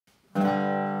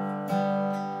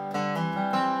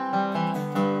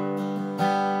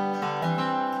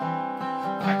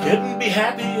be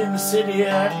happy in the city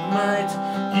at night.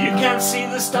 You can't see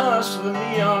the stars through the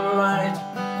neon light.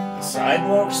 The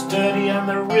sidewalk's dirty and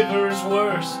the river's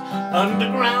worse.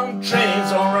 Underground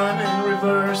trains all run in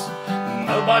reverse.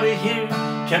 Nobody here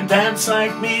can dance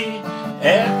like me.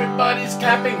 Everybody's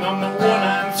clapping on the 1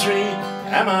 and 3.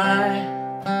 Am I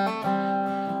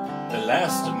the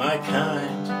last of my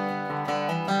kind?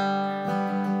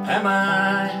 Am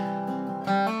I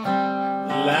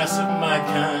the last of my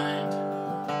kind?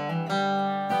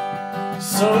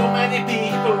 So many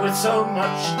people with so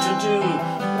much to do.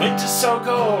 Winter's so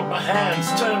cold, my hands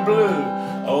turn blue.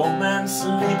 Old men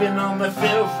sleeping on the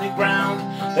filthy ground.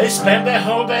 They spend their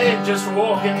whole day just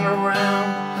walking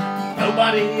around.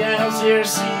 Nobody else here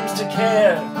seems to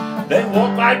care. They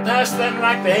walk right past them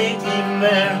like they ain't even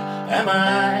there. Am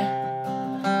I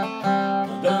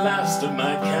the last of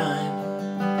my kind?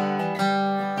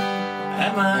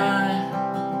 Am I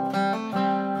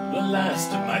the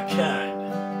last of my kind?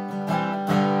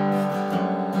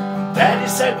 Daddy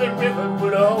said the river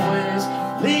would always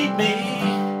lead me,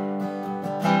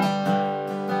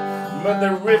 but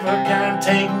the river can't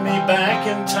take me back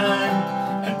in time.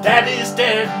 And Daddy's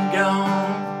dead and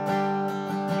gone.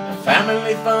 The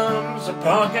family farm's a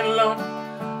parking lot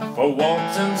for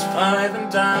Walton's 5 and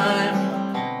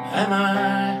dime. Am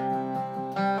I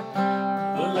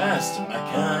the last of my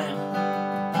kind?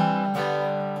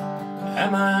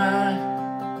 Am I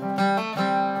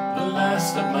the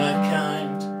last of my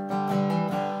kind?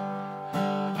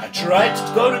 I tried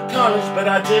to go to college, but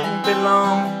I didn't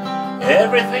belong.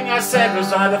 Everything I said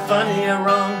was either funny or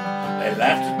wrong. They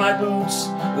laughed at my boots,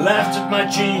 laughed at my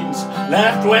jeans,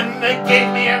 laughed when they gave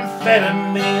me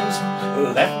amphetamines,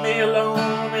 left me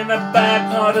alone in a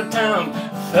bad part of town,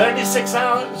 36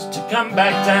 hours to come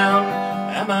back down.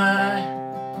 Am I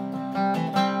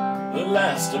the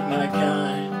last of my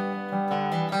kind?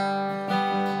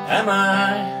 Am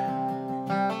I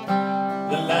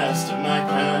the last of my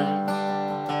kind?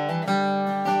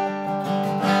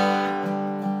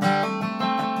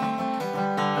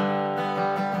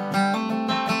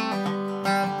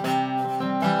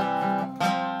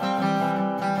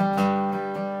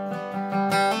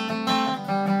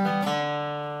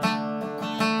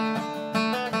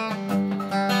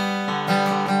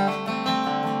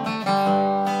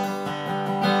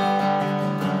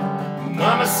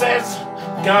 Mama says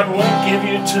God won't give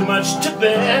you too much to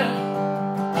bear.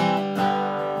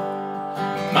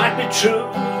 Might be true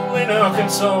in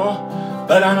Arkansas,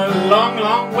 but I'm a long,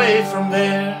 long way from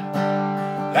there.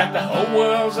 Like the whole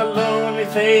world's a lonely,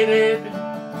 faded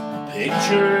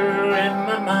picture in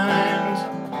my mind.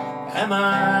 Am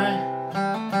I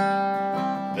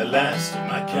the last of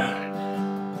my kind?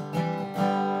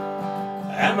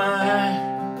 Am I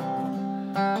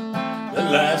the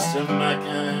last of my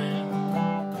kind?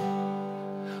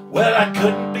 Well, I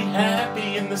couldn't be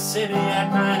happy in the city at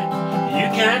night. You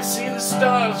can't see the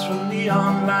stars from the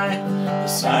neon light. The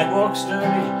sidewalk's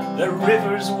dirty, the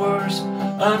river's worse.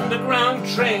 Underground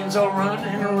trains all run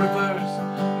in reverse.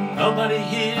 Nobody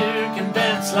here can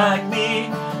dance like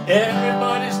me.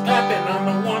 Everybody's clapping on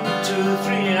the 1, 2,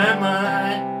 3. Am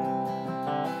I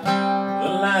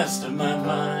the last of my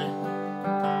mind?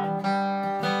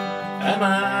 Am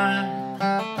I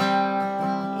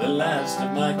the last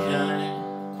of my kind?